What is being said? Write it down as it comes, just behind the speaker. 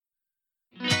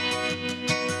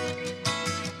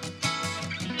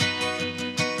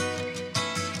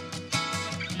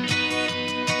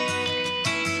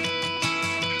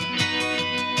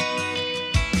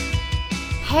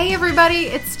Hey everybody,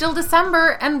 it's still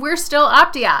December and we're still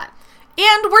Optiot.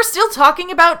 And we're still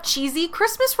talking about cheesy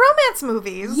Christmas romance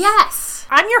movies. Yes!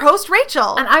 I'm your host,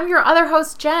 Rachel. And I'm your other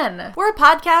host, Jen. We're a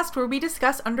podcast where we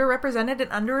discuss underrepresented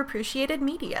and underappreciated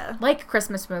media. Like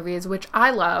Christmas movies, which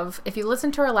I love. If you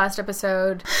listened to our last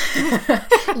episode,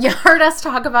 you heard us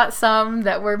talk about some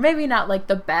that were maybe not like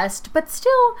the best, but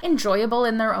still enjoyable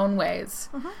in their own ways.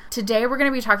 Mm-hmm. Today we're going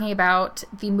to be talking about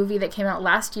the movie that came out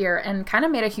last year and kind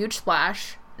of made a huge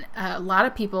splash. A lot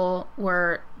of people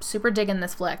were super digging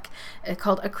this flick. It's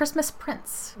called A Christmas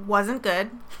Prince. Wasn't good.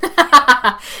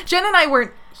 Jen and I weren't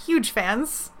huge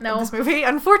fans of this movie,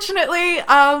 unfortunately,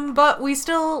 but we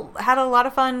still had a lot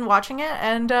of fun watching it,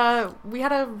 and we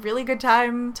had a really good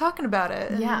time talking about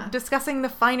it. Yeah. And discussing the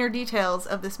finer details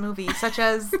of this movie, such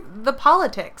as the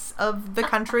politics of the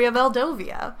country of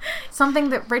Eldovia. Something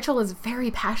that Rachel is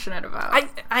very passionate about.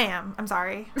 I am. I'm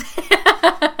sorry.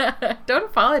 Don't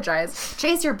apologize.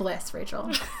 Chase your bliss,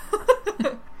 Rachel.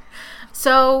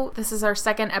 So, this is our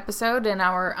second episode in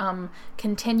our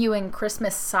continuing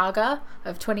Christmas saga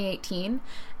of 2018,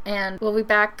 and we'll be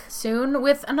back soon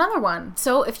with another one.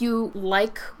 So, if you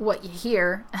like what you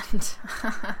hear, and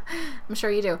I'm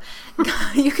sure you do,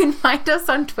 you can find us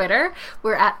on Twitter.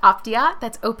 We're at Optiot,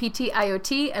 that's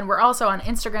OPTIOT, and we're also on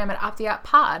Instagram at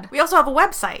OptiotPod. We also have a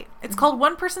website. It's called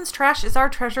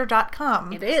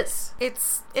onepersonstrashisourtreasure.com. It is.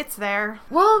 It's there.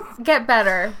 We'll get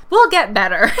better. We'll get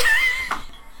better.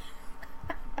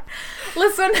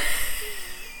 Listen,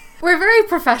 we're very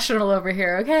professional over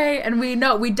here, okay? And we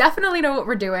definitely know what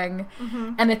we're doing,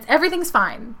 and everything's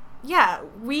fine. Yeah,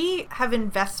 we have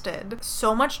invested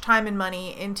so much time and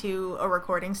money into a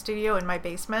recording studio in my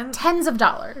basement. Tens of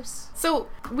dollars. So,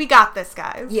 we got this,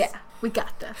 guys. Yeah, we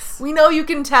got this. We know you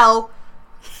can tell.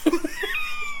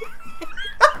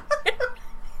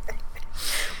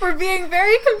 We're being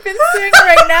very convincing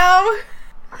right now.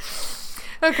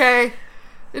 Okay.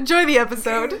 Enjoy the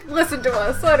episode. Listen to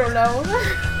us. I don't know.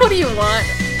 What do you want?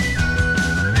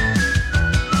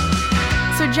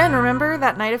 So, Jen, remember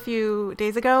that night a few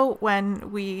days ago when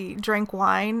we drank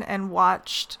wine and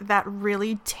watched that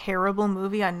really terrible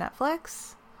movie on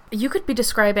Netflix? You could be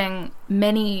describing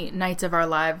many nights of our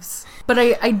lives, but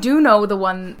I do know the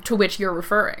one to which you're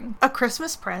referring. A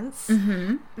Christmas Prince.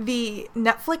 Mm-hmm. The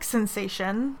Netflix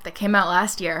sensation. That came out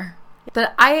last year.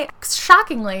 That I,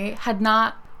 shockingly, had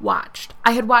not watched.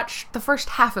 I had watched the first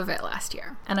half of it last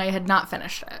year, and I had not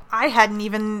finished it. I hadn't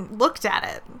even looked at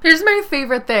it. Here's my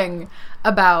favorite thing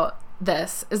about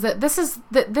this, is that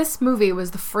this movie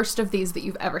was the first of these that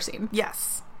you've ever seen.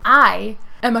 Yes. I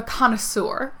am a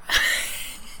connoisseur.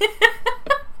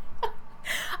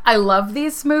 I love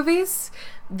these movies,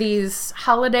 these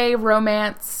holiday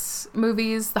romance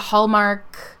movies, the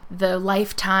Hallmark, the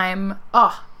Lifetime.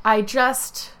 Oh, I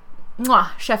just... Mwah,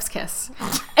 chef's kiss.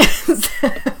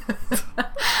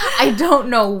 I don't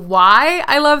know why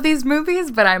I love these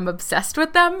movies, but I'm obsessed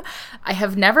with them. I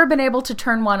have never been able to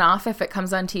turn one off if it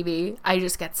comes on TV. I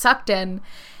just get sucked in.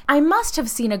 I must have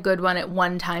seen a good one at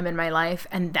one time in my life,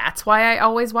 and that's why I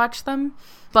always watch them.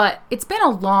 But it's been a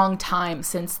long time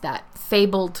since that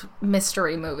fabled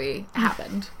mystery movie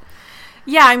happened.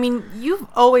 Yeah, I mean, you've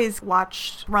always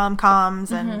watched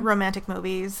rom-coms and romantic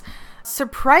movies.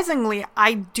 Surprisingly,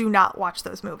 I do not watch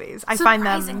those movies. I find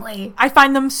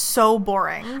them so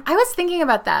boring. I was thinking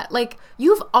about that. Like,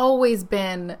 you've always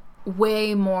been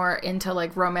way more into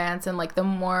like romance and like the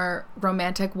more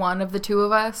romantic one of the two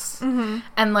of us. Mm-hmm.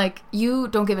 And like, you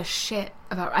don't give a shit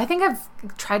about... I think I've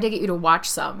tried to get you to watch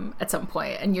some at some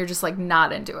point, and you're just like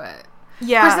not into it.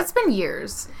 Yeah. Of course, it's been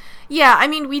years. Yeah, I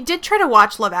mean, we did try to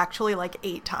watch Love Actually like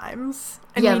 8 times.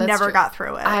 And we never got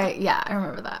through it. I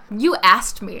remember that. You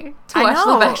asked me to watch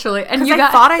Love Actually. And I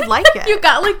thought I'd like it. You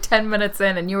got like 10 minutes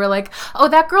in and you were like, oh,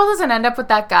 that girl doesn't end up with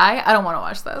that guy. I don't want to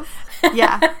watch this.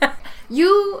 Yeah.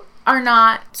 You are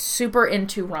not super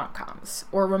into rom-coms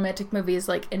or romantic movies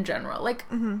like in general. Like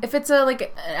if it's a like an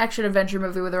action adventure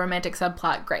movie with a romantic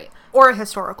subplot, great. Or a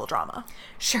historical drama.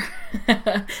 Sure.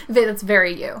 That's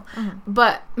very you.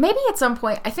 But maybe at some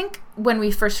point, I think when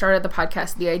we first started the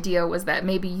podcast, the idea was that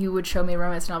maybe you would show me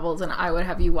romance novels and I would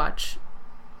have you watch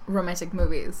romantic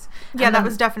movies. Yeah, that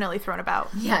was definitely thrown about.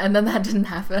 Yeah, and then that didn't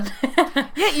happen.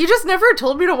 Yeah, you just never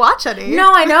told me to watch any.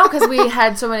 No, I know, because we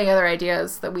had so many other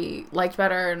ideas that we liked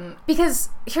better. And because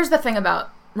here's the thing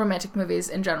about romantic movies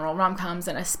in general, rom-coms,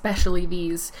 and especially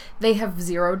these, they have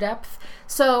zero depth.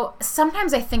 So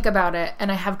sometimes I think about it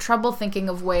and I have trouble thinking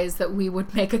of ways that we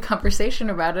would make a conversation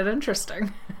about it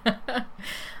interesting.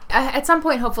 At some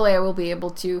point, hopefully, I will be able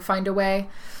to find a way.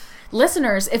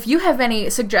 Listeners, if you have any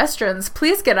suggestions,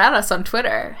 please get at us on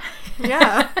Twitter.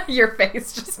 Yeah. Your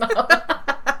face just now.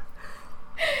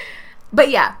 But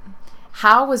yeah,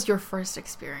 how was your first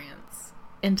experience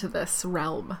into this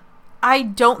realm? I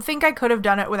don't think I could have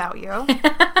done it without you.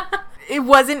 It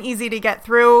wasn't easy to get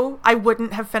through. I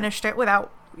wouldn't have finished it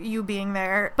without you being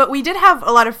there. But we did have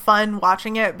a lot of fun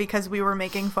watching it because we were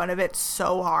making fun of it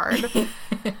so hard.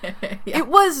 Yeah. It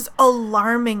was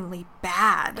alarmingly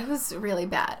bad. It was really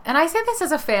bad. And I say this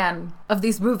as a fan of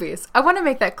these movies. I want to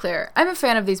make that clear. I'm a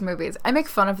fan of these movies. I make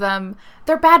fun of them.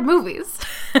 They're bad movies.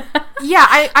 Yeah,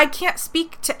 I can't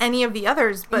speak to any of the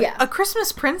others, but A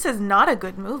Christmas Prince is not a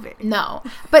good movie. No,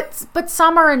 but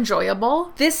some are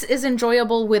enjoyable. This is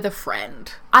enjoyable with a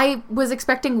friend. I was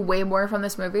expecting way more from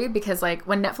this movie because, like,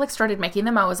 when Netflix started making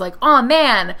them, I was like, oh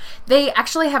man, they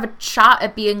actually have a shot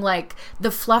at being like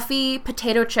the fluffy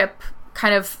potato chip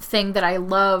kind of thing that I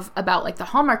love about, like, the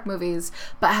Hallmark movies,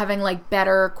 but having, like,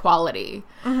 better quality.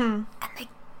 Mm-hmm. And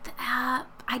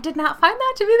I did not find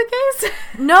that to be the case.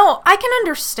 No, I can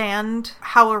understand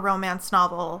how a romance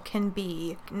novel can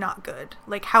be not good.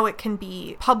 Like, how it can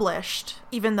be published,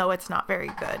 even though it's not very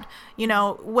good. You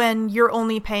know, when you're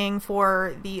only paying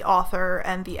for the author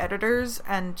and the editors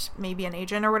and maybe an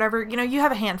agent or whatever, you know, you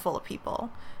have a handful of people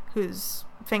whose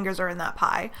fingers are in that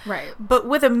pie. Right. But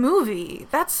with a movie,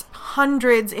 that's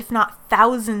hundreds, if not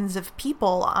thousands of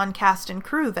people on cast and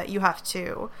crew that you have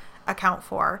to account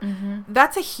for. Mm-hmm.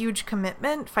 That's a huge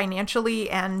commitment financially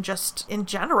and just in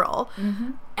general.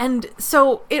 Mm-hmm. And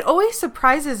so it always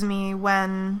surprises me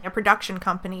when a production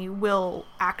company will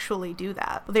actually do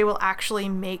that. They will actually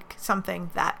make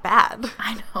something that bad.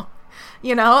 I know.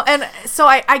 You know? And so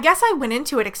I guess I went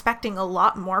into it expecting a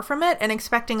lot more from it and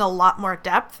expecting a lot more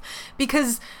depth,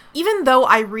 because even though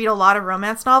I read a lot of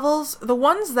romance novels, the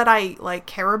ones that I like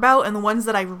care about and the ones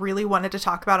that I really wanted to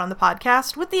talk about on the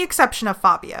podcast, with the exception of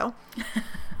Fabio,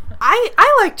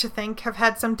 I like to think have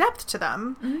had some depth to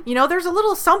them. Mm-hmm. You know, there's a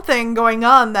little something going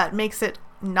on that makes it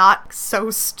not so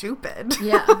stupid.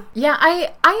 Yeah. Yeah,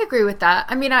 I agree with that.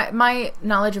 I mean, my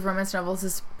knowledge of romance novels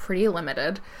is pretty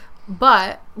limited.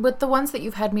 But with the ones that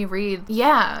you've had me read,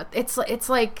 yeah, it's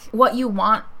like what you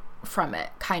want from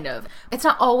it, kind of. It's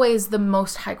not always the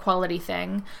most high quality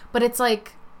thing, but it's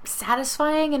like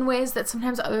satisfying in ways that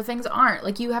sometimes other things aren't.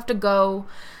 Like, you have to go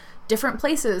different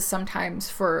places sometimes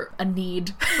for a need.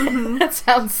 Mm-hmm. That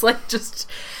sounds like just...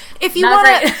 If you want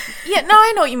to... Yeah, no,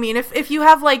 I know what you mean. If you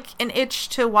have, like, an itch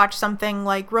to watch something,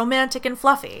 like, romantic and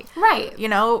fluffy. Right. You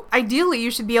know, ideally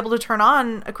you should be able to turn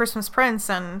on A Christmas Prince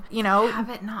and, you know... Have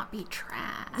it not be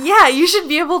trash. Yeah, you should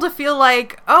be able to feel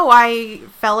like, oh, I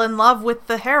fell in love with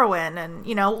the heroine. And,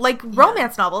 you know, like,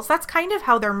 romance novels, that's kind of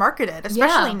how they're marketed.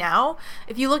 Especially now.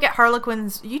 If you look at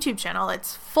Harlequin's YouTube channel,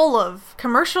 it's full of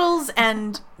commercials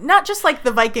and... Not just like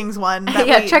the Vikings one.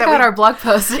 Check out our blog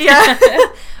post. Yeah.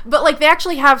 But like they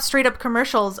actually have straight up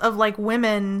commercials of like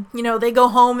women, you know, they go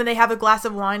home and they have a glass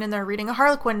of wine and they're reading a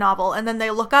Harlequin novel, and then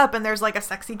they look up and there's like a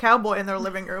sexy cowboy in their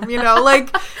living room, you know,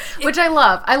 like. Which I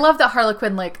love. I love that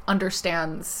Harlequin like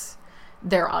understands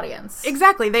their audience.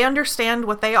 Exactly. They understand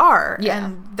what they are. Yeah.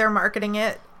 And they're marketing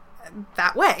it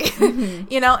that way. Mm-hmm.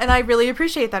 You know, and I really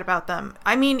appreciate that about them.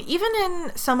 I mean, even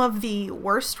in some of the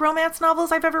worst romance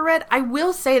novels I've ever read, I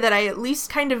will say that I at least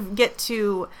kind of get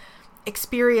to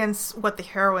experience what the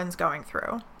heroine's going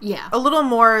through. Yeah. A little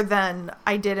more than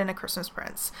I did in A Christmas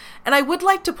Prince. And I would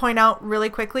like to point out really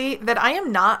quickly that I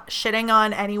am not shitting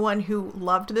on anyone who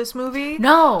loved this movie.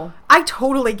 No. I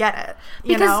totally get it.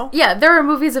 You know? Yeah, there are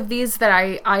movies of these that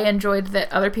I enjoyed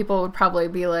that other people would probably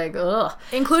be like, ugh.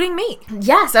 Including me.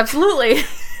 Yes, absolutely.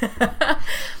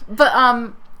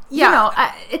 But, you know,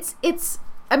 it's,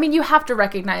 I mean, you have to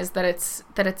recognize that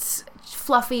it's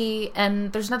fluffy,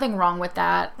 and there's nothing wrong with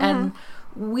that. Mm-hmm. And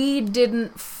we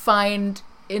didn't find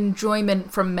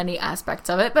enjoyment from many aspects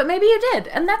of it, but maybe you did,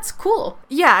 and that's cool.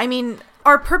 Yeah, I mean,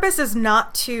 our purpose is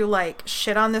not to like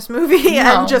shit on this movie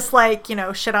and just like, you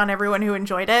know, shit on everyone who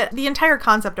enjoyed it. The entire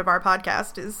concept of our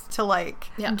podcast is to like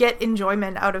get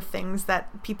enjoyment out of things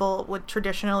that people would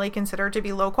traditionally consider to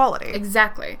be low quality.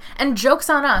 Exactly. And joke's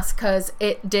on us, because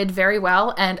it did very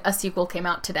well, and a sequel came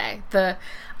out today.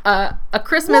 A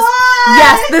Christmas... What?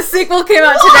 Yes, the sequel came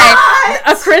out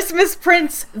today. A Christmas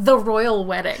Prince, The Royal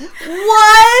Wedding.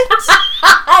 What?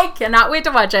 I cannot wait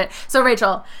to watch it. So,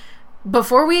 Rachel,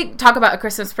 before we talk about A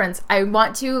Christmas Prince, I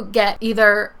want to get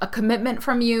either a commitment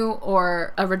from you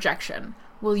or a rejection.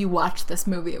 Will you watch this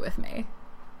movie with me?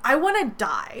 I want to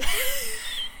die.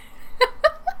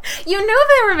 You knew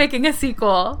they were making a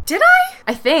sequel. Did I?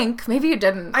 I think. Maybe you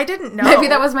didn't. I didn't know. Maybe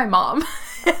that was my mom.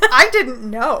 I didn't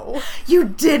know. You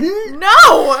didn't?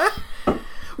 No!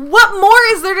 What more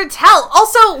is there to tell?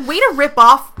 Also, way to rip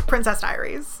off Princess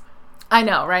Diaries. I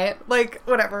know, right? Like,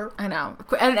 whatever. I know.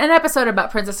 An episode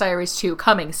about Princess Diaries 2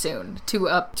 coming soon to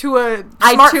a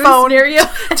smartphone near you.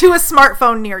 To a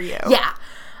smartphone near you. Yeah.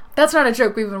 That's not a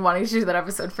joke. We've been wanting to do that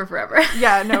episode for forever.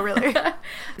 Yeah, no, really.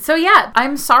 So yeah,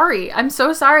 I'm sorry. I'm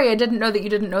so sorry. I didn't know that you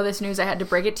didn't know this news. I had to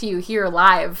break it to you here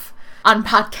live on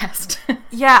podcast.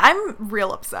 Yeah, I'm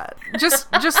real upset. Just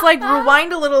like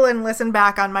rewind a little and listen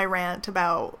back on my rant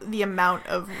about the amount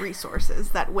of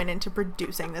resources that went into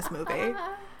producing this movie.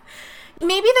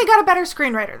 Maybe they got a better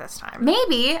screenwriter this time.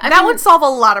 Maybe. That would solve a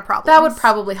lot of problems. That would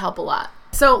probably help a lot.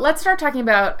 So let's start talking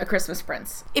about A Christmas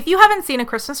Prince. If you haven't seen A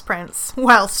Christmas Prince,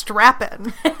 well, strap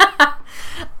in.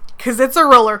 Because it's a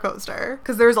roller coaster.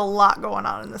 Because there's a lot going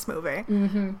on in this movie.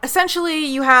 Mm-hmm. Essentially,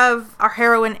 you have our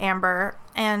heroine, Amber,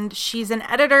 and she's an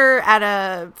editor at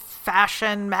a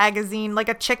fashion magazine, like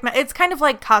a chick it's kind of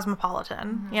like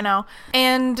Cosmopolitan, you know?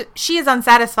 And she is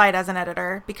unsatisfied as an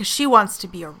editor because she wants to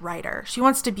be a writer. She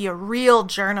wants to be a real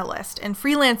journalist, and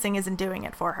freelancing isn't doing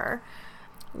it for her.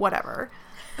 Whatever.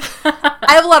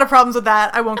 I have a lot of problems with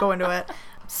that. I won't go into it.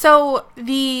 So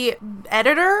the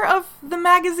editor of the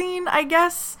magazine, I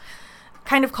guess,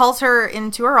 kind of calls her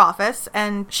into her office,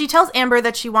 and she tells Amber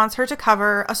that she wants her to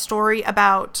cover a story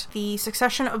about the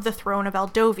succession of the throne of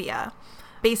Aldovia.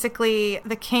 Basically,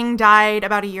 the king died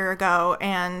about a year ago,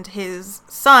 and his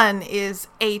son is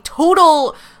a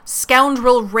total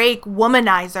scoundrel rake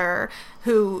womanizer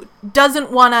who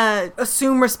doesn't want to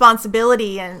assume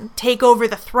responsibility and take over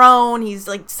the throne. He's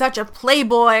like such a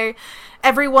playboy.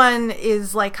 Everyone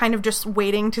is like kind of just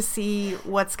waiting to see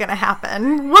what's gonna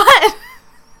happen. What?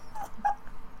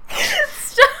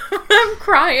 Stop. I'm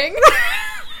crying.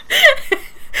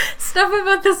 Stuff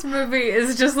about this movie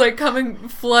is just like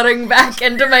flooding back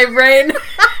into my brain.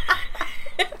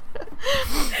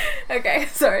 Okay,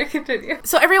 sorry, continue.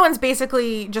 So everyone's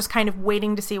basically just kind of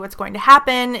waiting to see what's going to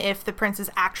happen, if the prince is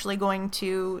actually going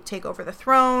to take over the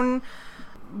throne,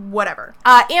 whatever.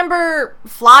 Amber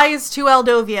flies to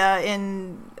Aldovia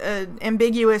in an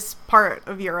ambiguous part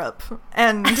of Europe,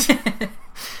 and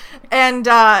and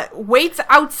waits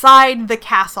outside the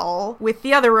castle with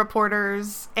the other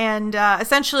reporters, and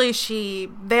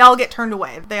essentially they all get turned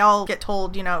away. They all get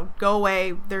told, go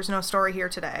away, there's no story here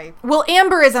today. Well,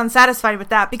 Amber is unsatisfied with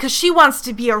that because she wants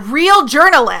to be a real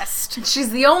journalist.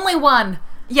 She's the only one.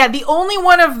 Yeah, the only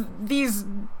one of these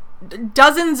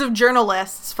dozens of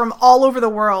journalists from all over the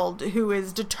world who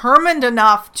is determined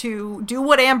enough to do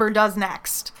what Amber does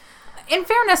next. In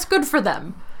fairness, good for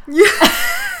them. Yeah.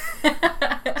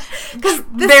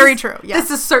 Very true. Yes.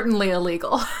 This is certainly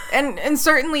illegal. And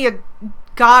certainly a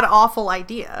god-awful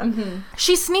idea. Mm-hmm.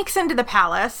 She sneaks into the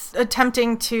palace,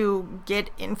 attempting to get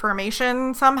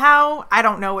information somehow. I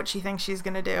don't know what she thinks she's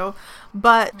going to do.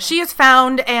 But she is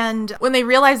found, and when they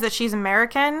realize that she's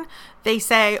American, they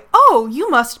say, "Oh,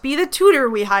 you must be the tutor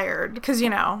we hired." Because,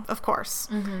 of course.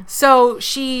 Mm-hmm. So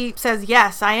she says,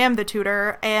 "Yes, I am the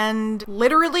tutor." And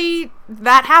literally,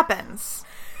 that happens.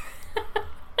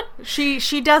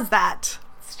 She does that.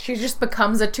 She just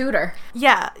becomes a tutor.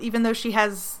 Yeah, even though she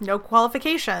has no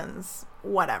qualifications.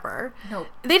 Whatever. Nope.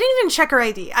 They didn't even check her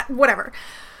ID. Whatever.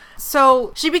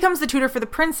 So she becomes the tutor for the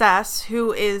princess,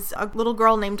 who is a little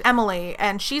girl named Emily,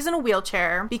 and she's in a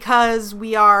wheelchair because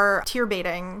we are tear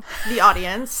baiting the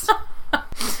audience.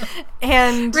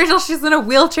 And Rachel, she's in a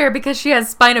wheelchair because she has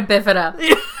spina bifida.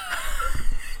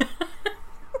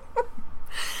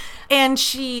 And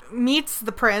she meets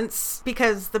the prince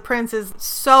because the prince is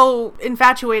so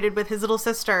infatuated with his little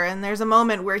sister. And there's a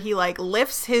moment where he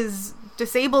lifts his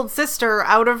disabled sister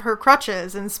out of her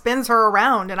crutches and spins her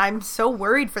around. And I'm so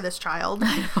worried for this child.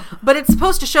 But it's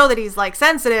supposed to show that he's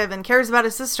sensitive and cares about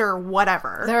his sister,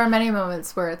 whatever. There are many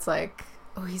moments where it's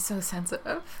oh, he's so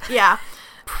sensitive. Yeah.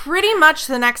 Pretty much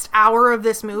the next hour of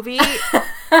this movie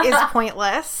is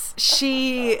pointless.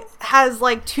 She has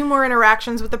 2 more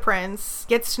interactions with the prince,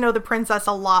 gets to know the princess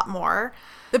a lot more.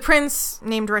 The prince,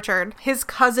 named Richard, his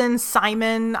cousin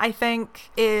Simon, I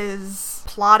think, is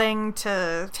plotting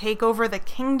to take over the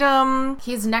kingdom.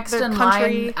 He's next in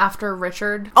line after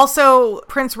Richard. Also,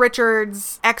 Prince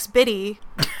Richard's ex-biddy,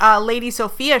 Lady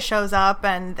Sophia, shows up,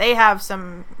 and they have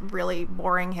some really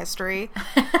boring history.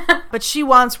 But she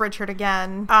wants Richard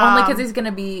again. Only because he's going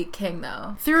to be king,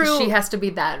 though. She has to be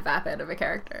that vapid of a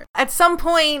character. At some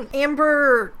point,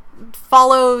 Amber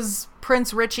follows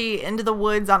Prince Richie into the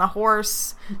woods on a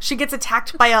horse. She gets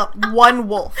attacked by one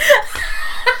wolf.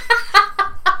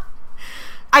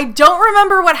 I don't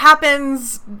remember what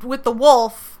happens with the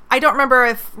wolf. I don't remember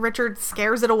if Richard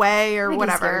scares it away or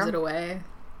whatever. He scares it away.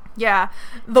 Yeah.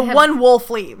 One wolf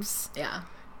leaves. Yeah.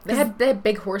 They had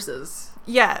big horses.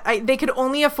 Yeah, they could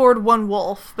only afford one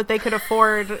wolf, but they could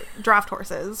afford draft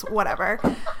horses, whatever.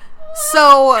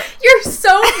 So... You're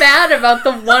so mad about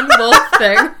the one wolf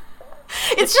thing.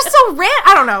 It's just so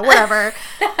I don't know, whatever.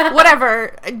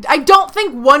 I don't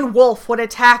think one wolf would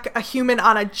attack a human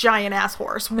on a giant-ass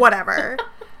horse. Whatever.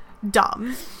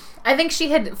 Dumb. I think she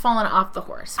had fallen off the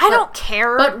horse. I don't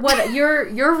care. But what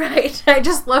you're right. I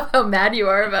just love how mad you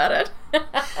are about it.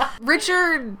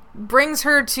 Richard brings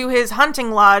her to his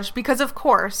hunting lodge because, of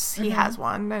course, he has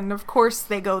one. And, of course,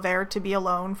 they go there to be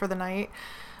alone for the night.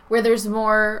 Where there's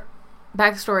more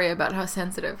backstory about how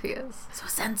sensitive he is. So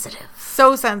sensitive.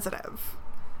 So sensitive.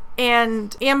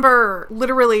 And Amber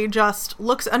literally just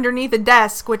looks underneath a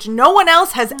desk, which no one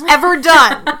else has ever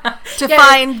done, to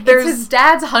find there's... It's his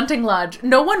dad's hunting lodge.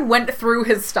 No one went through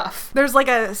his stuff. There's like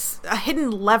a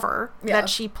hidden lever that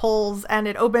she pulls, and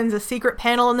it opens a secret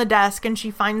panel in the desk, and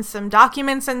she finds some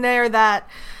documents in there that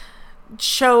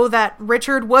show that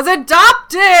Richard was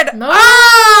adopted! No!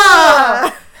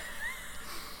 Ah!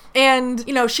 And,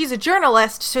 you know, she's a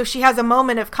journalist, so she has a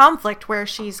moment of conflict where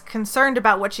she's concerned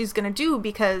about what she's going to do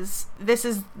because this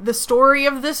is the story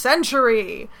of the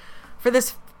century for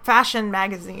this fashion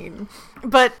magazine.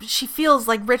 But she feels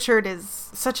like Richard is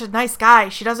such a nice guy.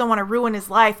 She doesn't want to ruin his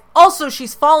life. Also,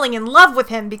 she's falling in love with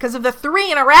him because of the 3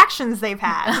 interactions they've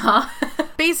had.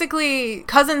 Basically,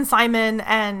 Cousin Simon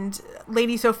and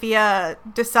Lady Sophia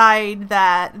decide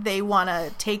that they want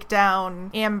to take down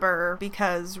Amber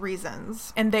because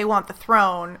reasons, and they want the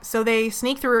throne. So they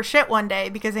sneak through her shit one day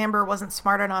because Amber wasn't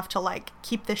smart enough to, like,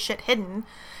 keep this shit hidden.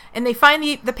 And they find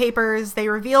the papers. They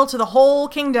reveal to the whole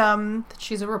kingdom that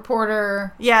she's a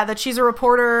reporter. Yeah, that she's a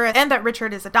reporter and that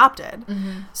Richard is adopted.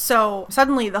 So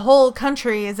suddenly the whole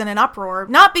country is in an uproar.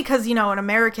 Not because, you know, an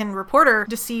American reporter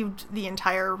deceived the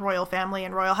entire royal family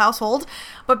and royal household,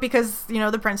 but because, you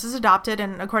know, the prince is adopted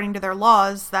and according to their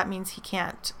laws, that means he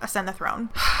can't ascend the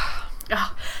throne.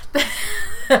 Oh,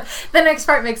 the next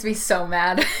part makes me so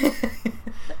mad.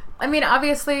 I mean,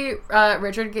 obviously,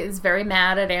 Richard is very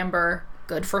mad at Amber.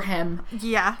 Good for him.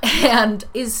 Yeah. And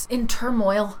is in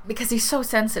turmoil because he's so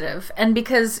sensitive and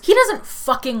because he doesn't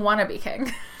fucking want to be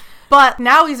king. But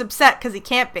now he's upset because he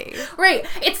can't be. Right.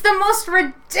 It's the most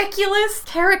ridiculous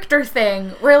character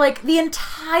thing where, like, the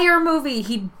entire movie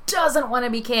he doesn't want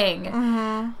to be king.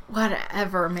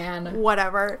 Whatever, man.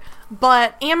 Whatever.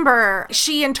 But Amber,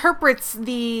 she interprets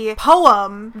the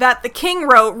poem that the king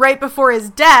wrote right before his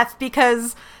death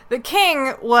because... The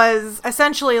king was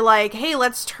essentially like, hey,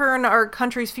 let's turn our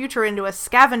country's future into a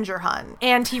scavenger hunt.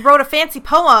 And he wrote a fancy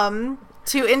poem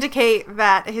to indicate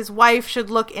that his wife should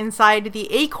look inside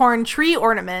the acorn tree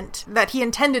ornament that he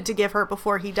intended to give her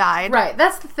before he died. Right,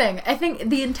 that's the thing. I think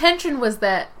the intention was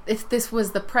that if this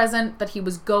was the present that he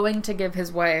was going to give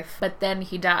his wife, but then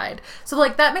he died. So,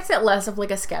 like, that makes it less of,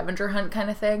 like, a scavenger hunt kind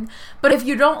of thing. But if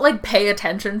you don't, like, pay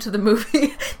attention to the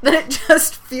movie, then it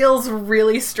just feels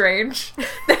really strange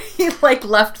that he, like,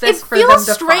 left this for them to find. It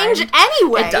feels strange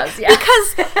anyway. It does, yeah.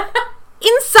 Because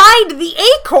inside the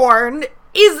acorn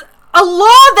is a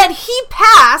law that he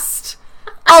passed,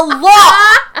 a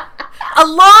law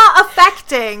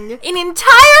affecting an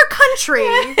entire country,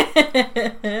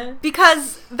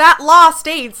 because that law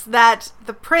states that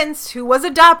the prince who was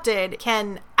adopted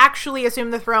can actually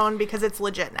assume the throne because it's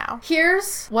legit now.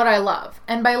 Here's what I love,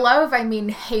 and by love I mean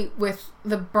hate with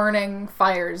the burning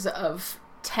fires of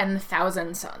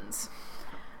 10,000 suns.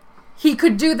 He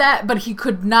could do that, but he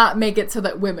could not make it so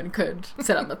that women could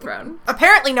sit on the throne.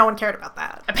 Apparently no one cared about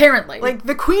that. Apparently. Like,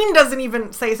 the queen doesn't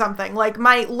even say something. Like,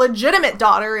 my legitimate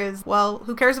daughter is, well,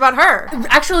 who cares about her?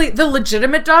 Actually, the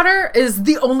legitimate daughter is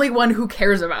the only one who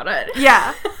cares about it.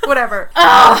 Yeah, whatever.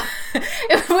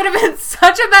 It would have been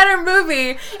such a better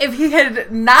movie if he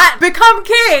had not become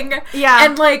king. Yeah.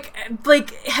 And,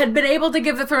 like had been able to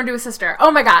give the throne to his sister. Oh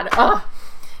my god. Ugh.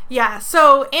 Yeah,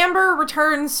 so Amber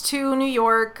returns to New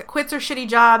York, quits her shitty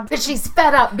job. But she's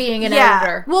fed up being an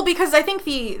editor. Well, because I think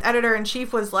the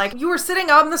editor-in-chief was like, you were sitting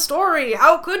on the story,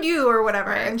 how could you, or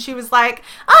whatever. Right. And she was like,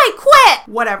 I quit!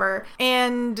 Whatever.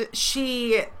 And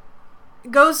she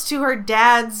goes to her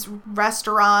dad's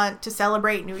restaurant to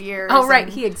celebrate New Year's. Oh, right,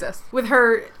 he exists. With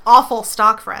her awful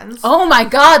stock friends. Oh my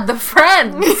god, the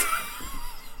friends!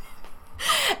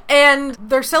 And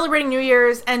they're celebrating New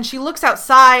Year's, and she looks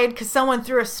outside because someone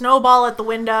threw a snowball at the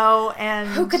window, and...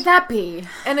 Who could that be?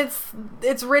 And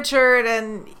it's Richard,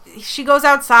 and she goes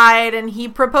outside, and he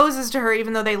proposes to her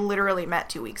even though they literally met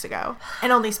 2 weeks ago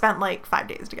and only spent, like, 5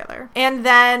 days together. And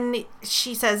then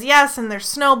she says yes, and there's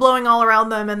snow blowing all around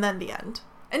them, and then the end.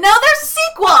 And now there's a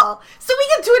sequel! So we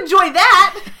get to enjoy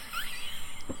that!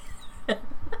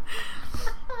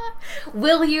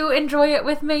 Will you enjoy it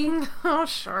with me? Oh,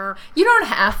 sure. You don't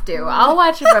have to. I'll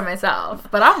watch it by myself,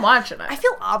 but I'm watching it. I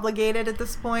feel obligated at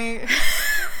this point.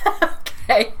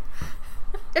 Okay.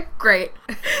 Great.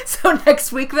 So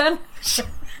next week then? Sure.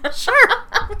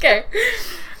 Okay.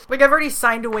 Like, I've already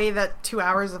signed away that 2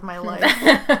 hours of my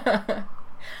life.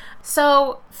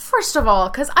 So, first of all,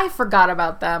 because I forgot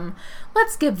about them,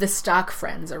 let's give the stock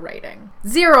friends a rating.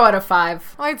 0 out of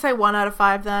 5. Well, I'd say 1 out of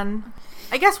 5 then.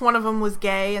 I guess one of them was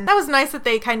gay, and that was nice that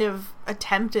they kind of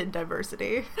attempted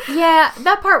diversity. Yeah,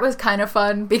 that part was kind of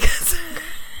fun because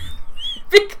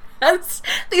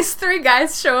these 3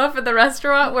 guys show up at the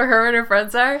restaurant where her and her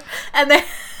friends are, and they...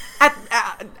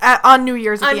 on New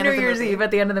Year's at the end of the movie. On New Year's Eve at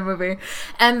the end of the movie.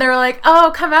 And they're like,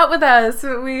 oh, come out with us.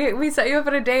 We set you up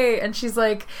on a date. And she's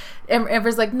like,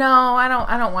 Amber's like, no, I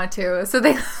don't want to. So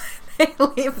they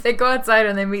leave. They go outside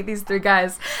and they meet these 3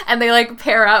 guys. And they like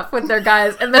pair up with their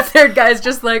guys. And the third guy's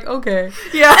just like, okay.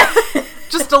 Yeah.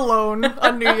 Just alone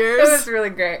on New Year's. It was really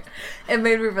great. It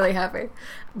made me really happy.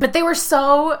 But they were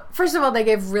first of all, they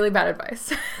gave really bad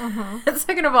advice. Mm-hmm. And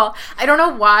second of all, I don't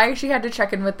know why she had to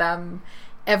check in with them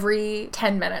every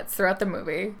 10 minutes throughout the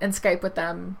movie and Skype with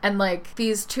them. And like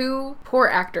these 2 poor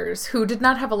actors who did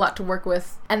not have a lot to work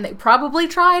with, and they probably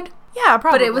tried. Yeah,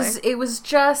 probably. But it was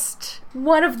just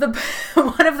one of the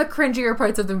cringier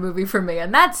parts of the movie for me,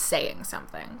 and that's saying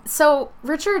something. So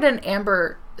Richard and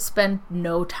Amber spend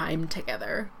no time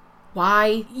together.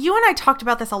 Why? You and I talked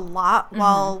about this a lot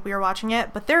while we were watching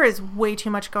it, but there is way too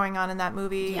much going on in that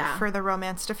movie for the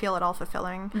romance to feel at all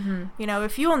fulfilling. Mm-hmm. You know,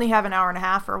 if you only have an hour and a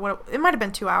half, or what, it might have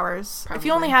been 2 hours. Probably. If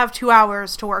you only have 2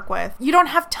 hours to work with, you don't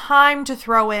have time to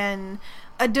throw in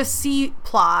a deceit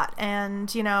plot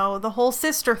and, you know, the whole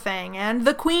sister thing and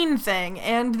the queen thing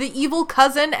and the evil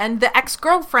cousin and the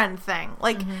ex-girlfriend thing.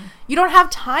 Like, you don't have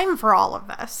time for all of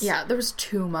this. Yeah, there was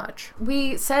too much.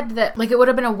 We said that, like, it would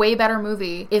have been a way better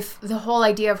movie if the whole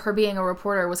idea of her being a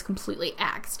reporter was completely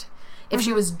axed. If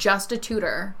she was just a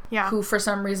tutor who for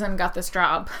some reason got this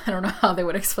job. I don't know how they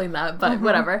would explain that, but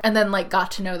whatever. And then, like,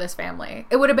 got to know this family.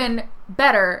 It would have been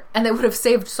better, and they would have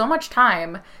saved so much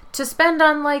time to spend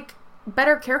on, like,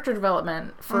 better character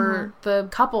development for the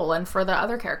couple and for the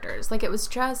other characters. Like, it was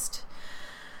just...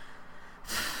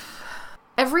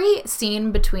 Every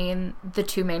scene between the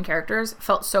 2 main characters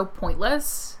felt so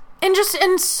pointless. And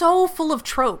so full of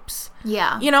tropes.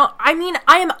 Yeah. You know, I mean,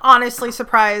 I am honestly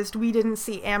surprised we didn't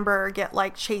see Amber get,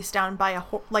 like, chased down by a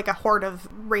horde of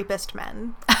rapist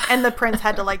men. And the prince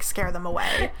had to, like, scare them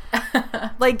away.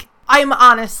 Like, I'm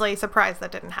honestly surprised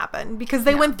that didn't happen. Because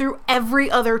they went through every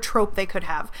other trope they could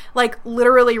have. Like,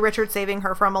 literally Richard saving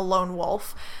her from a lone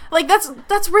wolf. Like,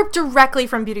 that's ripped directly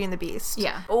from Beauty and the Beast.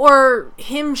 Yeah. Or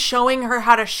him showing her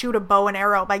how to shoot a bow and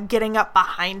arrow by getting up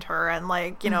behind her and,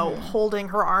 like, you know, holding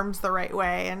her arms the right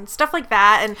way and stuff like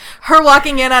that. And her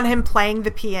walking in on him playing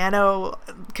the piano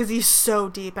because he's so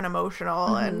deep and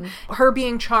emotional, and her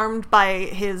being charmed by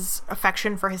his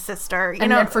affection for his sister, you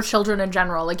know, and for children in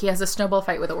general. Like, he has a snowball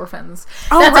fight with orphans.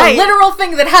 Oh, that's right. a literal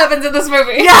thing that happens in this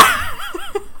movie. Yeah.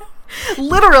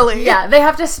 Literally. Yeah, they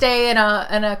have to stay in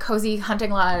a cozy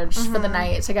hunting lodge for the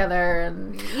night together,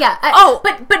 and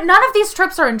but none of these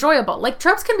tropes are enjoyable. Like,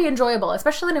 tropes can be enjoyable,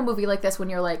 especially in a movie like this when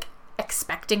you're like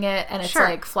expecting it and it's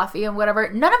like fluffy and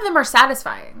whatever. None of them are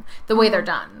satisfying the way they're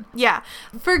done. Yeah.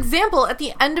 For example, at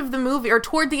the end of the movie, or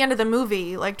toward the end of the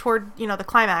movie, like toward, you know, the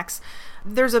climax,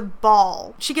 there's a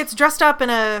ball. She gets dressed up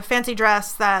in a fancy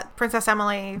dress that Princess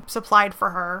Emily supplied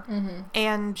for her.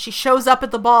 And she shows up at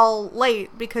the ball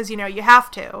late because, you know, you have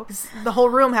to. 'Cause the whole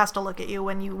room has to look at you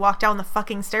when you walk down the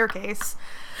fucking staircase.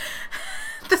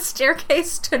 The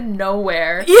staircase to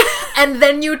nowhere. Yeah. And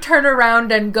then you turn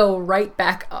around and go right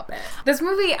back up it. This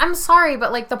movie, I'm sorry,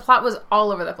 but, like, the plot was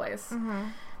all over the place.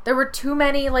 There were too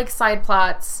many, like, side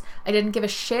plots. I didn't give a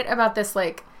shit about this,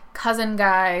 like, cousin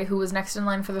guy who was next in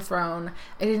line for the throne.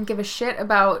 I didn't give a shit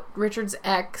about Richard's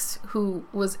ex, who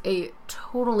was a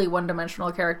totally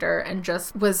one-dimensional character and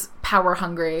just was power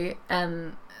hungry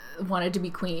and wanted to be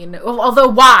queen. Although,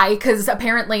 why? Because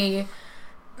apparently...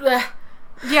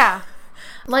 Yeah.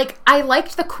 Like, I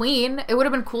liked the queen. It would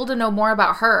have been cool to know more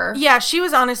about her. Yeah, she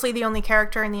was honestly the only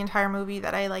character in the entire movie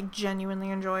that I, like, genuinely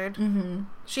enjoyed.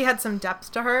 She had some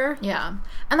depth to her. Yeah.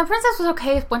 And the princess was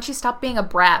okay when she stopped being a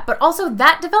brat, but also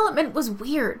that development was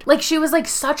weird. Like, she was, like,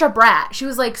 such a brat. She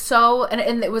was, like, so... And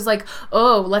it was like,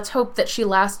 oh, let's hope that she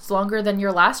lasts longer than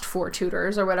your last 4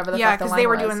 tutors, or whatever the fuck the line was. Yeah, because they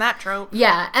were doing that trope.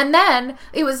 Yeah. And then,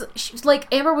 she was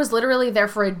like, Amber was literally there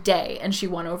for a day, and she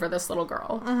won over this little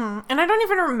girl. And I don't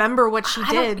even remember what she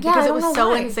did, because it was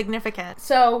so insignificant.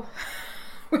 So...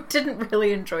 We didn't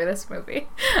really enjoy this movie.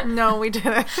 No, we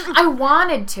didn't. I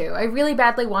wanted to. I really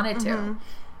badly wanted to.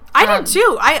 I did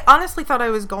too. I honestly thought I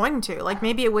was going to. Like,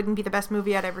 maybe it wouldn't be the best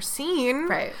movie I'd ever seen.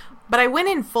 Right. But I went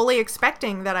in fully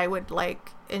expecting that I would,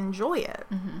 like, enjoy it.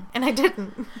 Mm-hmm. And I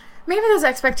didn't. Maybe those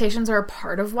expectations are a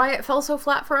part of why it fell so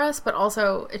flat for us, but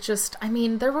also it just, I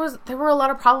mean, there were a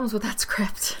lot of problems with that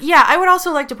script. Yeah, I would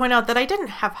also like to point out that I didn't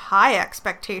have high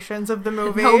expectations of the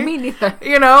movie. No, me neither.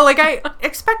 You know, like, I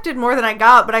expected more than I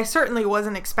got, but I certainly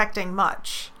wasn't expecting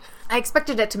much. I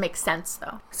expected it to make sense,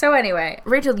 though. So anyway,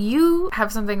 Rachel, you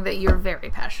have something that you're very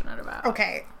passionate about.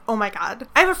 Okay. Oh my god.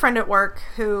 I have a friend at work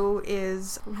who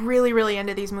is really, really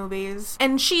into these movies.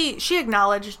 And she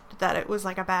acknowledged that it was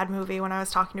like a bad movie when I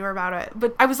was talking to her about it.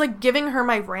 But I was like giving her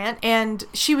my rant and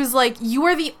she was like, you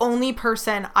are the only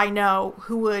person I know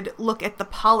who would look at the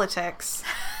politics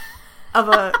of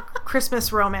a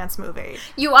Christmas romance movie.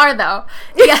 You are, though.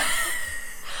 Yeah.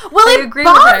 Well, it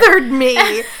bothered me.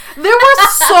 There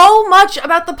was so much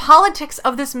about the politics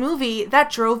of this movie that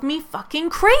drove me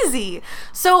fucking crazy.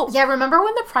 So yeah, remember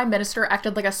when the Prime Minister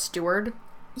acted like a steward?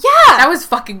 Yeah. That was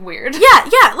fucking weird.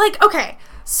 Yeah, like, okay.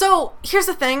 So here's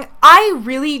the thing. I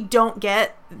really don't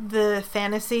get the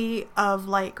fantasy of,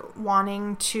 like,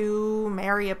 wanting to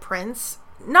marry a prince.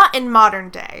 Not in modern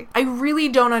day. I really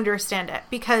don't understand it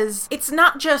because it's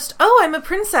not just, oh, I'm a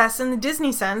princess in the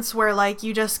Disney sense where, like,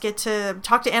 you just get to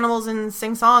talk to animals and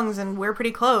sing songs and wear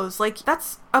pretty clothes. Like,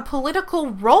 that's a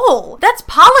political role. That's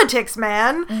politics,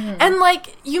 man. Mm-hmm. And,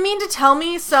 like, you mean to tell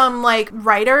me some, like,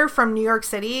 writer from New York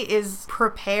City is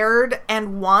prepared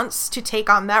and wants to take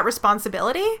on that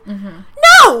responsibility? Mm-hmm.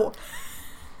 No!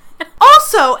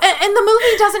 Also, and the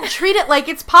movie doesn't treat it like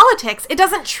it's politics. It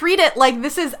doesn't treat it like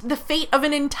this is the fate of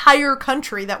an entire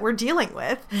country that we're dealing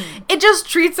with. Mm. It just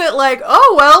treats it like,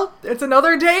 oh, well, it's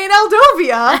another day in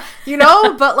Eldovia, you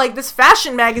know? But, like, this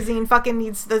fashion magazine fucking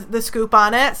needs the scoop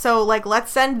on it. So, like,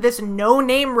 let's send this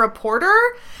no-name reporter.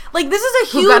 Like, this is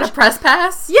a huge... Who got a press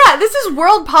pass? Yeah, this is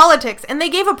world politics, and they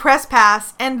gave a press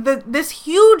pass and this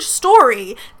huge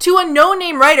story to a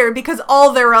no-name writer because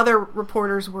all their other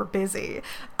reporters were busy.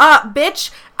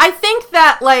 Bitch, I think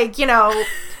that, like, you know,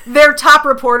 their top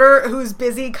reporter who's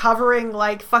busy covering,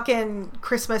 like, fucking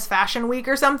Christmas Fashion Week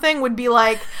or something would be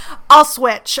like, I'll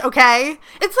switch, okay?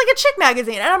 It's like a chick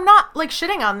magazine, and I'm not, like,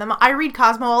 shitting on them. I read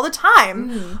Cosmo all the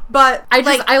time, but...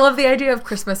 I love the idea of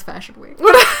Christmas Fashion Week.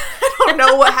 I don't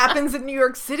know what happens in New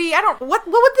York City. What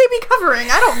would they be covering?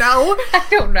 I don't know. I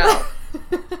don't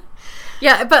know.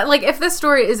 Yeah, but, like, if this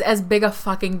story is as big a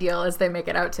fucking deal as they make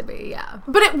it out to be, yeah.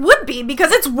 But it would be,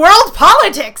 because it's world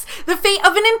politics! The fate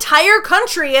of an entire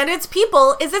country and its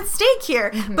people is at stake here.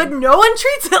 Mm-hmm. But no one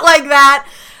treats it like that.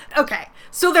 Okay,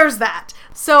 so there's that.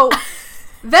 So,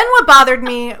 then what bothered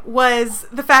me was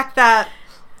the fact that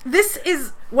this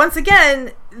is, once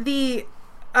again, the...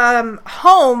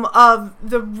 home of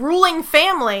the ruling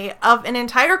family of an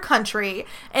entire country,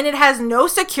 and it has no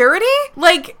security.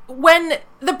 Like, when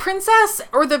the princess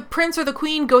or the prince or the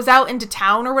queen goes out into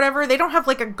town or whatever, they don't have,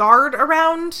 like, a guard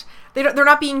around. They're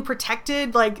not being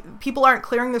protected. Like, people aren't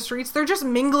clearing the streets. They're just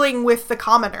mingling with the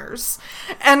commoners.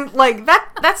 And, like,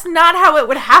 that's not how it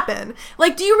would happen.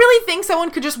 Like, do you really think someone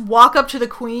could just walk up to the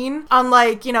queen on,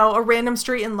 like, you know, a random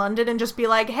street in London and just be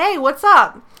like, hey, what's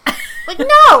up? Like,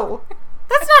 no!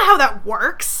 That's not how that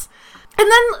works.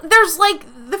 And then there's, like,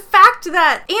 the fact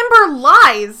that Amber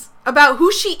lies about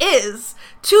who she is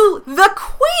to the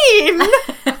queen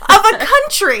of a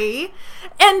country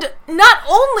and not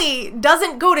only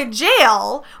doesn't go to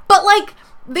jail, but, like,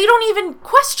 they don't even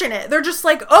question it. They're just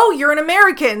like, oh, you're an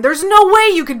American. There's no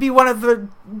way you could be one of the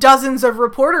dozens of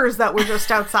reporters that were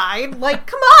just outside. Like,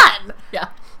 come on. Yeah.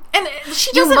 And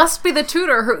she doesn't... You must be the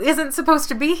tutor who isn't supposed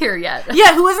to be here yet.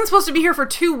 Yeah, who isn't supposed to be here for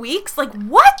 2 weeks? Like,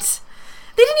 what?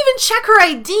 They didn't even check her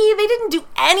ID. They didn't do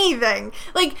anything.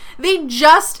 Like, they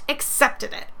just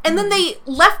accepted it. And then they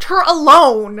left her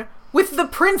alone with the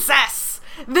princess.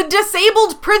 The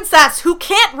disabled princess who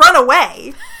can't run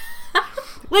away.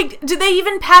 Like, did they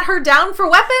even pat her down for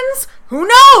weapons? Who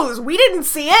knows? We didn't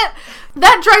see it.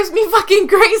 That drives me fucking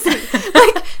crazy.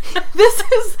 Like, this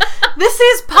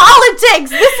is politics.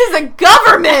 This is a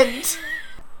government.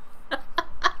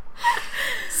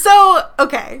 So,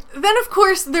 okay. Then, of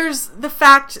course, there's the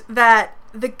fact that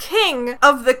the king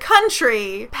of the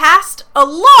country passed a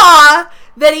law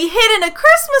that he hid in a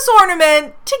Christmas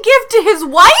ornament to give to his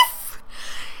wife.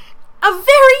 A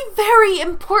very, very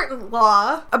important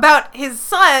law about his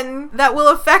son that will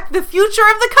affect the future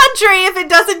of the country if it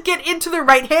doesn't get into the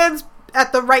right hands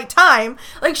at the right time.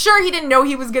 Like, sure, he didn't know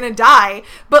he was gonna die,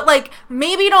 but, like,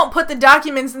 maybe don't put the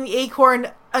documents in the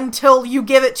acorn until you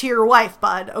give it to your wife,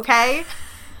 bud, okay?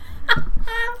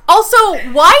 Also,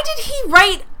 why did he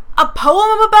write a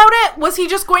poem about it? Was he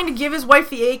just going to give his wife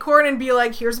the acorn and be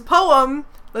like, here's a poem,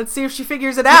 let's see if she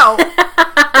figures it out?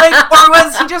 Like, or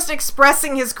was he just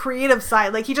expressing his creative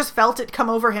side? Like, he just felt it come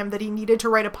over him that he needed to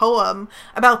write a poem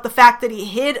about the fact that he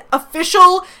hid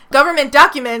official government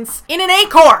documents in an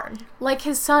acorn. Like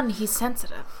his son, he's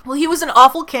sensitive. Well, he was an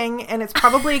awful king, and it's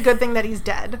probably a good thing that he's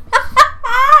dead.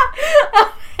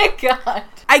 Oh my god.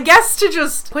 I guess to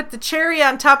just put the cherry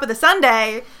on top of the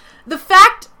sundae, the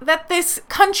fact that this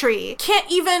country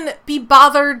can't even be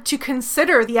bothered to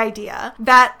consider the idea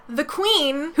that the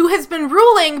queen, who has been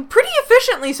ruling pretty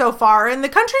efficiently so far, and the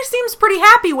country seems pretty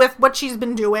happy with what she's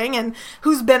been doing, and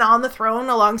who's been on the throne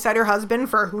alongside her husband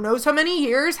for who knows how many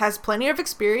years, has plenty of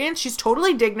experience, she's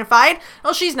totally dignified.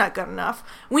 Well, she's not good enough.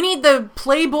 We need the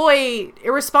playboy,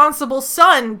 irresponsible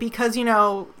son because, you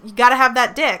know, you gotta have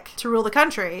that dick to rule the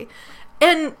country.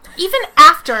 And even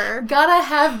after... Gotta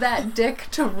have that dick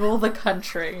to rule the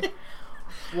country.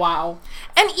 Wow.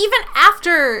 And even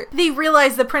after they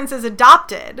realize the prince is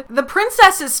adopted, the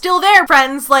princess is still there,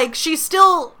 friends. Like, she's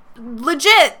still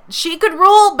legit. She could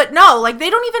rule, but no. Like,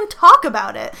 they don't even talk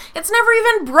about it. It's never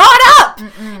even brought up.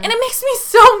 And it makes me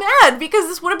so mad because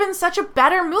this would have been such a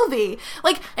better movie.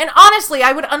 Like, and honestly,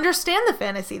 I would understand the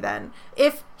fantasy then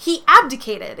if he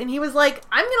abdicated and he was like,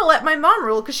 I'm gonna let my mom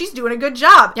rule because she's doing a good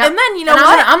job. Yep. And then, you know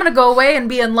what? I'm gonna go away and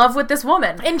be in love with this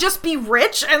woman. And just be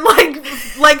rich and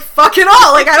like fuck it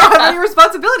all. Like, I don't have any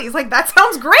responsibilities. Like, that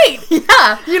sounds great.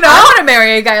 Yeah. You know? I want to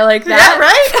marry a guy like that. Yeah,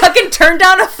 right? Fucking turn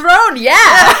down a throne.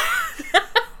 Yeah.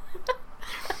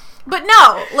 But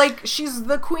no, like, she's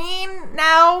the queen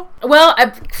now. Well,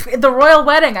 the royal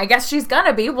wedding, I guess she's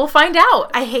gonna be. We'll find out.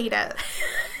 I hate it.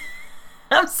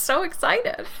 I'm so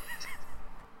excited.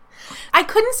 I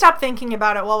couldn't stop thinking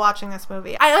about it while watching this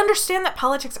movie. I understand that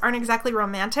politics aren't exactly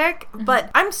romantic,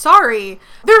 but I'm sorry.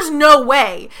 There's no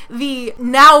way the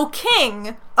now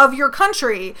king of your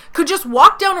country could just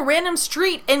walk down a random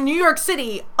street in New York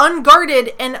City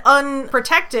unguarded and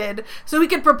unprotected so he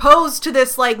could propose to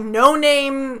this, like,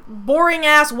 no-name,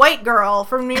 boring-ass white girl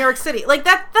from New York City. Like,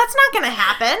 that's not gonna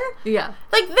happen. Yeah.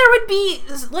 Like, there would be,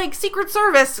 like, Secret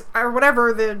Service, or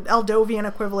whatever the Eldovian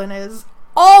equivalent is,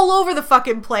 all over the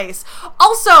fucking place.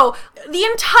 Also, the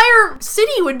entire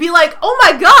city would be like, oh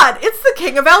my god, it's the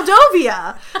king of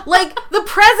Eldovia. Like, the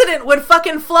president would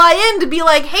fucking fly in to be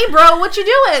like, hey bro, what you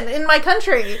doing in my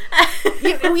country?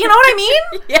 You know what I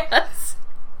mean? Yes.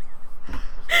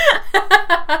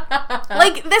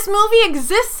 Like, this movie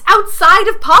exists outside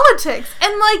of politics,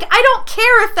 and, like, I don't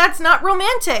care if that's not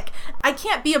romantic. I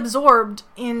can't be absorbed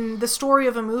in the story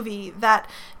of a movie that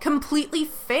completely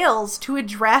fails to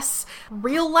address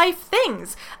real life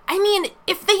things. I mean,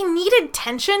 if they needed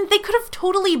tension, they could have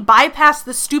totally bypassed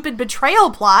the stupid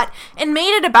betrayal plot and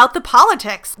made it about the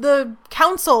politics. The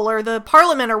council or the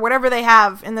parliament or whatever they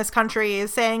have in this country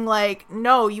is saying, like,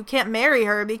 no, you can't marry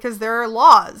her because there are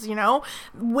laws, you know?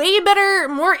 Way better,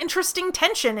 more interesting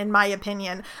tension, in my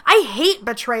opinion. I hate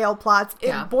betrayal plots.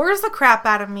 It bores the crap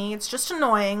out of me. It's just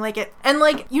annoying. Like, and,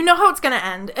 like, you know how it's gonna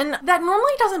end. And that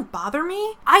normally doesn't bother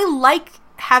me. I like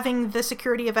having the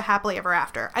security of a happily ever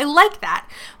after. I like that.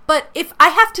 But if I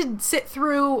have to sit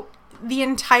through the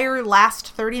entire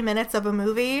last 30 minutes of a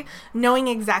movie knowing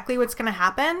exactly what's going to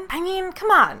happen, I mean, come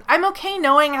on. I'm okay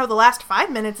knowing how the last 5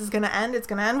 minutes is going to end. It's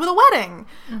going to end with a wedding.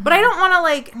 But I don't want to,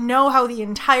 like, know how the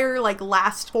entire, like,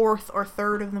 last fourth or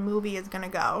third of the movie is going to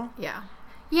go. Yeah.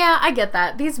 Yeah, I get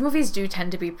that. These movies do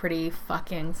tend to be pretty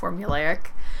fucking formulaic.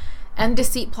 And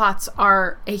deceit plots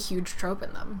are a huge trope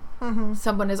in them.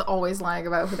 Someone is always lying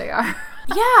about who they are.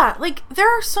 Yeah, like, there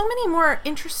are so many more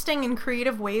interesting and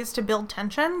creative ways to build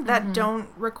tension that don't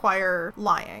require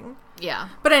lying. Yeah.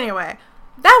 But anyway,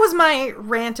 that was my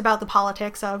rant about the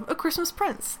politics of A Christmas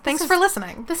Prince. Thanks for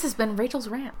listening. This has been Rachel's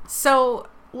rant. So,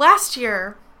 last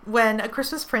year, when A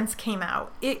Christmas Prince came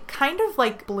out, it kind of,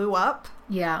 like, blew up.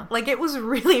 Yeah. Like, it was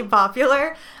really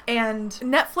popular, and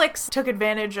Netflix took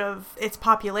advantage of its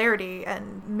popularity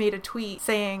and made a tweet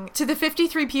saying, to the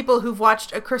 53 people who've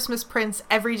watched A Christmas Prince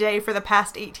every day for the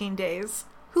past 18 days,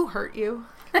 who hurt you?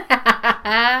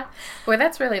 Boy,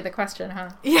 that's really the question, huh?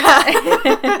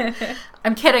 Yeah.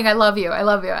 I'm kidding. I love you. I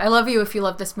love you. I love you if you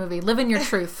love this movie. Live in your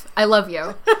truth. I love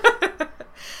you.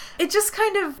 It just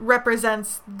kind of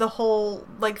represents the whole,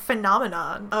 like,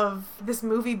 phenomenon of this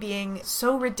movie being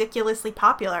so ridiculously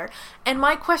popular. And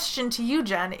my question to you,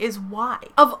 Jen, is why?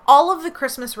 Of all of the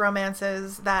Christmas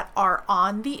romances that are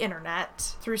on the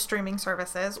internet through streaming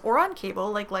services or on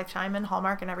cable, like Lifetime and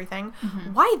Hallmark and everything,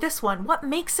 why this one? What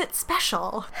makes it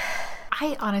special?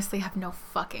 I honestly have no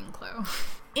fucking clue.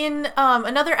 In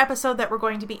another episode that we're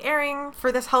going to be airing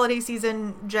for this holiday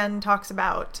season, Jen talks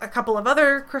about a couple of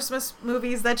other Christmas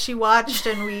movies that she watched,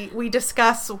 and we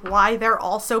discuss why they're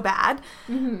all so bad.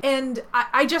 Mm-hmm. And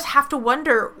I just have to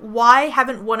wonder, why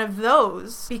haven't one of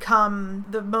those become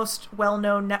the most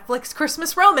well-known Netflix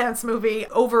Christmas romance movie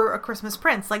over A Christmas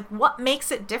Prince? Like, what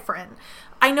makes it different?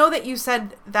 I know that you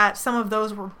said that some of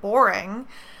those were boring,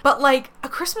 but, like, A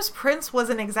Christmas Prince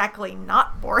wasn't exactly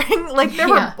not boring. Like, there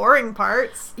were boring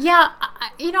parts. Yeah,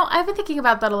 I've been thinking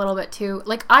about that a little bit, too.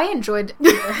 Like, I enjoyed...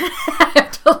 I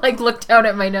have to, like, look down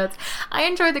at my notes. I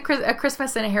enjoyed A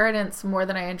Christmas Inheritance more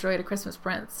than I enjoyed A Christmas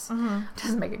Prince. Mm-hmm.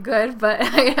 Doesn't make it good, but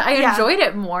I enjoyed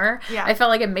it more. Yeah. I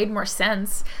felt like it made more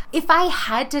sense. If I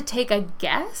had to take a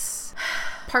guess...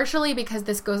 Partially because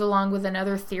this goes along with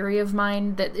another theory of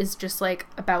mine that is just like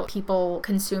about people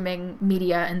consuming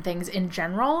media and things in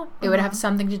general. It would have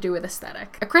something to do with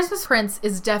aesthetic. A Christmas Prince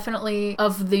is definitely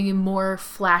of the more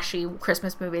flashy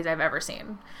Christmas movies I've ever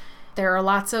seen. There are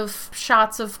lots of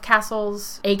shots of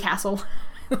castles, a castle.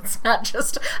 It's not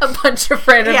just a bunch of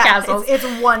random castles. It's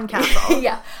one castle.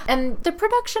 Yeah. And the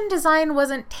production design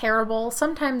wasn't terrible.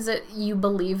 Sometimes you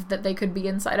believe that they could be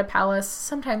inside a palace.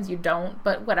 Sometimes you don't,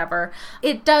 but whatever.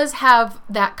 It does have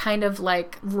that kind of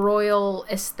like royal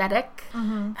aesthetic.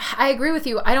 Mm-hmm. I agree with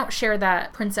you. I don't share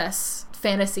that princess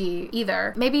fantasy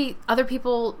either. Maybe other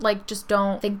people like just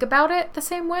don't think about it the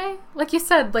same way. Like you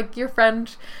said, like your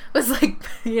friend was like,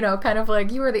 kind of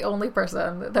like you were the only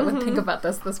person that would think about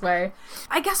this way.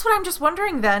 I guess what I'm just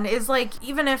wondering then is like,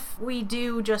 even if we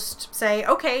do just say,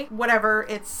 okay, whatever,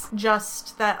 it's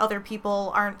just that other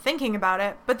people aren't thinking about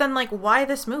it, but then like, why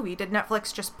this movie? Did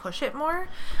Netflix just push it more?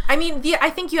 I mean,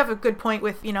 I think you have a good point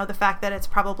with, the fact that it's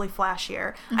probably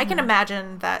flashier. Mm-hmm. I can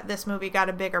imagine that this movie got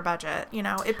a bigger budget.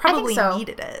 It probably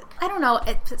needed it. I don't know.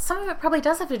 Some of it probably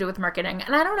does have to do with marketing,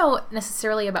 and I don't know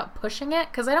necessarily about pushing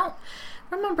it, because I don't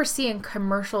remember seeing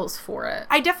commercials for it.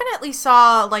 I definitely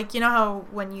saw, like, how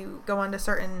when you go onto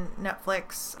certain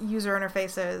Netflix user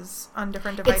interfaces on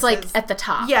different devices, it's like at the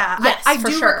top. Yeah, yes, I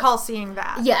do recall seeing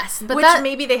that. Yes, but which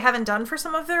maybe they haven't done for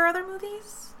some of their other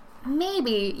movies.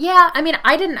 Maybe. Yeah. I mean,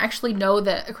 I didn't actually know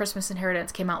that A Christmas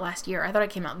Inheritance came out last year. I thought it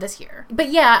came out this year.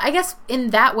 But yeah, I guess in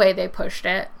that way they pushed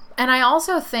it. And I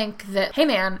also think that, hey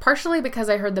man, partially because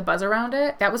I heard the buzz around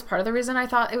it, that was part of the reason I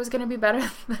thought it was going to be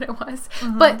better than it was.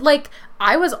 Mm-hmm. But, like,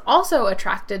 I was also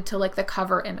attracted to, like, the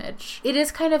cover image. It is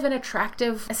kind of an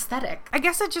attractive aesthetic. I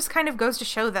guess it just kind of goes to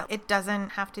show that it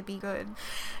doesn't have to be good.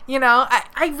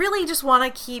 I really just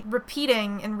want to keep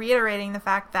repeating and reiterating the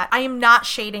fact that I am not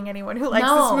shading anyone who likes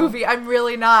this movie. I'm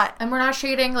really not. And we're not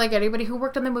shading, like, anybody who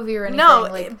worked on the movie or anything.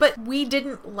 No, but we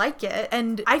didn't like it,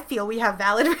 and I feel we have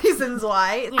valid reasons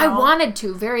why. I wanted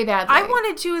to very badly. I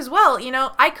wanted to as well.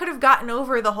 I could have gotten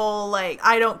over the whole, like,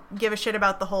 I don't give a shit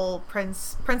about the whole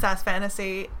princess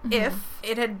fantasy if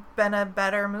it had been a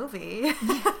better movie.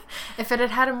 If it had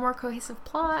had a more cohesive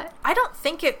plot. I don't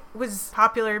think it was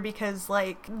popular because,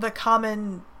 like, the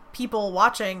common people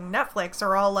watching Netflix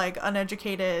are all like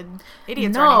uneducated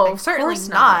idiots or anything. Certainly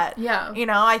not. Yeah.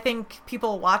 I think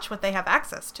people watch what they have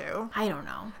access to. I don't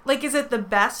know. Like, is it the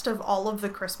best of all of the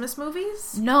Christmas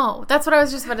movies? No, that's what I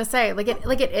was just about to say.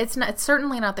 It's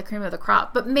certainly not the cream of the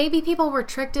crop, but maybe people were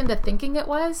tricked into thinking it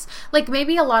was. Like,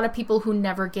 maybe a lot of people who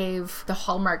never gave the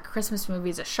Hallmark Christmas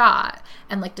movies a shot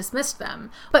and like dismissed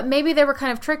them. But maybe they were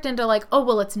kind of tricked into like, oh,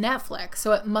 well, it's Netflix,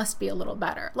 so it must be a little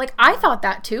better. Like, I thought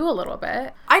that too a little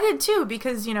bit. I did too,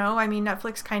 because,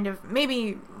 Netflix kind of,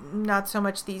 maybe not so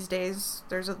much these days.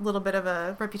 There's a little bit of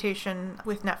a reputation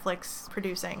with Netflix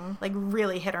producing, like,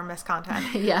 really hit or miss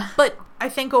content. Yeah. But I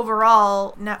think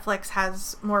overall, Netflix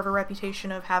has more of a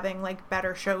reputation of having, like,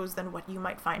 better shows than what you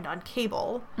might find on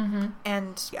cable. Mm-hmm.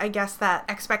 And I guess that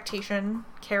expectation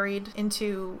carried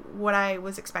into what I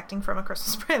was expecting from A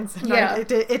Christmas Prince. And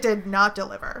it did not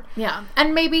deliver. Yeah.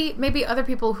 And maybe other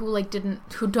people who, like,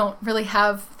 who don't really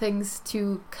have things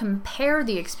to compare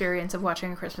the experience of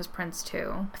watching A Christmas Prince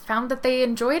to, found that they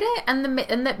enjoyed it, and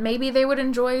that maybe they would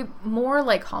enjoy more,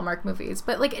 like, Hallmark movies.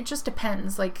 But, like, it just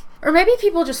depends. Like, or maybe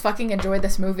people just fucking enjoyed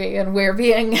this movie and we're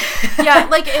being yeah,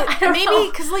 like,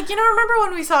 maybe because, like, remember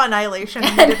when we saw Annihilation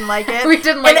and we didn't like it? We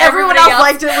didn't like it, and everyone else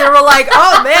liked it. We were like,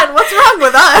 oh man, what's wrong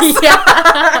with us? Yeah.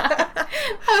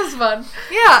 That was fun.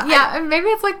 Yeah, and maybe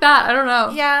it's like that. I don't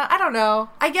know. Yeah, I don't know.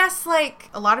 I guess, like,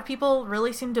 a lot of people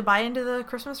really seem to buy into the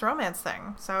Christmas romance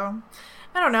thing, so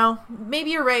I don't know. Maybe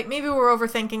you're right. Maybe we're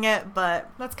overthinking it, but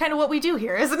that's kind of what we do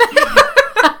here, isn't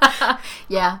it?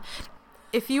 Yeah.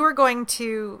 If you were going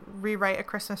to rewrite A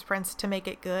Christmas Prince to make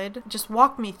it good, just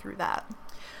walk me through that.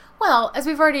 Well, as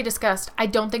we've already discussed, I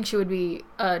don't think she would be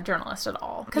a journalist at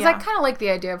all. Because I kind of like the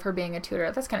idea of her being a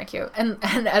tutor. That's kind of cute. And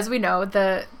as we know,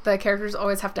 the characters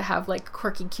always have to have, like,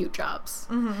 quirky, cute jobs.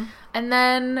 Mm-hmm. And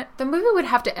then the movie would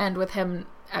have to end with him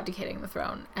abdicating the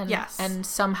throne and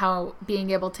somehow being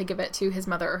able to give it to his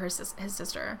mother or his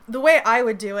sister. The way I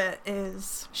would do it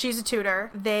is she's a tutor.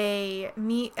 They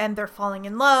meet and they're falling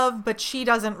in love, but she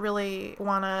doesn't really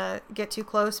want to get too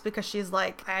close because she's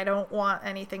like, I don't want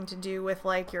anything to do with,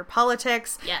 like, your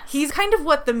politics. Yes. He's kind of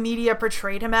what the media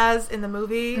portrayed him as in the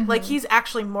movie. Mm-hmm. Like, he's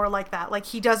actually more like that. Like,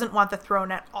 he doesn't want the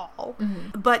throne at all.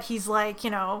 Mm-hmm. But he's like, you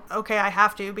know, okay, I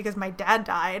have to because my dad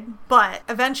died. But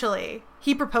eventually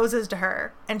he proposes to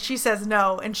her and she says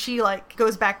no, and she, like,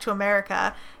 goes back to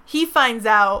America. He finds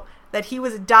out that he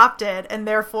was adopted and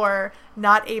therefore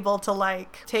not able to,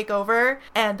 like, take over,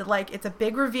 and, like, it's a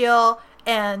big reveal,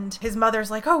 and his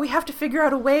mother's like, oh, we have to figure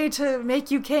out a way to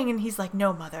make you king, and he's like,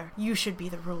 no, mother, you should be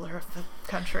the ruler of the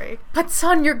country. But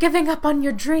son, you're giving up on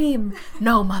your dream.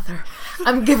 No, mother,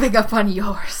 I'm giving up on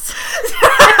yours.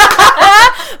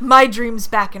 My dream's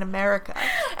back in America.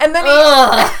 And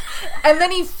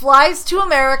then he flies to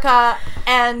America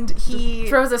and he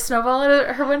throws a snowball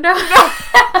at her window.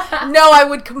 No, I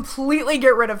would completely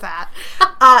get rid of that.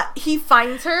 He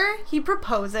finds her, he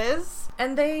proposes,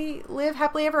 and they live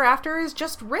happily ever after as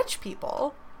just rich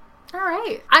people. All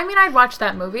right. I mean, I'd watch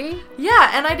that movie.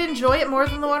 Yeah, and I'd enjoy it more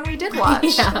than the one we did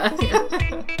watch. Yeah.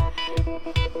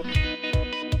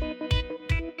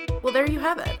 Well, there you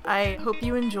have it. I hope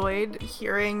you enjoyed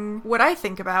hearing what I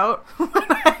think about when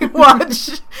I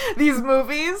watch these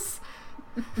movies.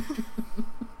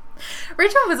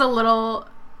 Rachel was a little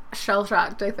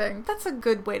shell-shocked, I think. That's a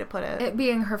good way to put it. It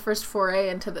being her first foray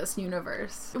into this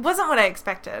universe. It wasn't what I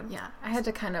expected. Yeah, I had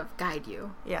to kind of guide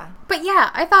you. Yeah. But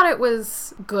yeah, I thought it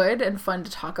was good and fun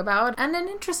to talk about, and an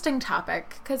interesting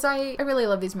topic, because I really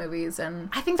love these movies,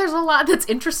 and I think there's a lot that's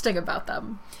interesting about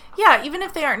them. Yeah, even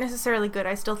if they aren't necessarily good,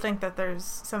 I still think that there's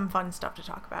some fun stuff to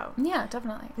talk about. Yeah,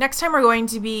 definitely. Next time we're going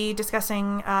to be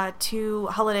discussing 2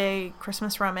 holiday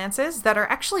Christmas romances that are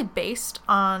actually based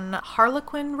on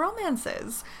Harlequin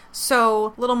romances.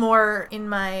 So, a little more in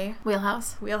my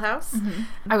wheelhouse. Mm-hmm.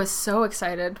 I was so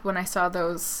excited when I saw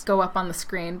those go up on the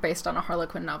screen based on a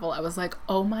Harlequin novel. I was like,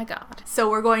 oh my god. So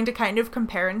we're going to kind of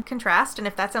compare and contrast, and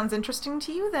if that sounds interesting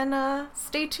to you, then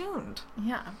stay tuned.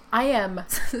 Yeah. I am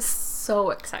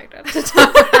so excited to talk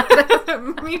about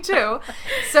it. Me too.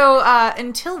 So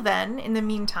until then, in the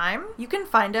meantime, you can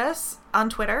find us on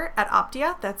Twitter at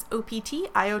Optiot, that's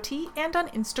OPTIOT, and on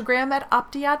Instagram at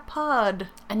OptiotPod.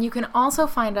 And you can also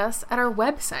find us at our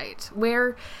website,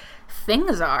 where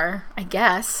things are, I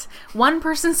guess. One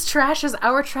person's trash is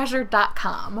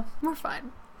ourtreasure.com. We're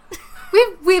fine.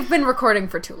 We've been recording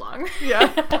for too long.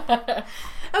 Yeah.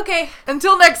 Okay,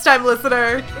 until next time,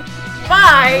 listener.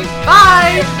 Bye!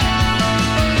 Bye!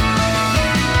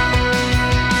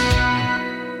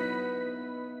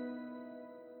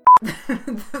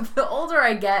 The older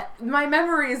I get, my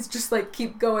memories just, like,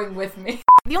 keep going with me.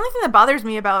 The only thing that bothers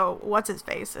me about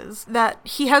What's-His-Face is that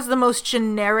he has the most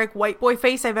generic white boy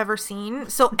face I've ever seen.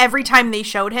 So every time they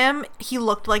showed him, he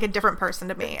looked like a different person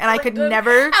to me. And I could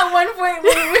never... At one point,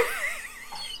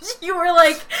 you were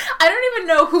like, I don't even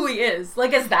know who he is.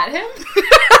 Like, is that him?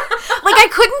 Like, I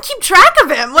couldn't keep track of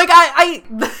him. Like,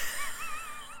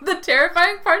 The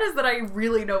terrifying part is that I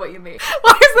really know what you mean.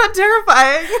 Why is that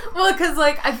terrifying? Well, because,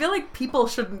 like, I feel like people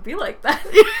shouldn't be like that.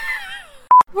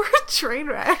 We're a train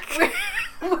wreck.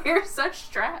 We're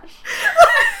such trash.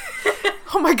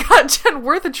 Oh my god, Jen,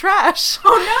 we're the trash.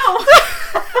 Oh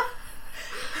no.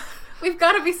 We've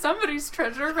got to be somebody's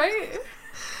treasure, right?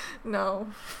 No.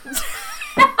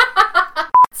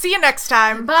 See you next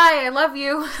time. Bye, I love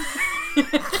you.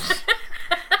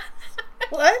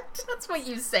 What? That's what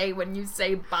you say when you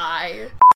say bye.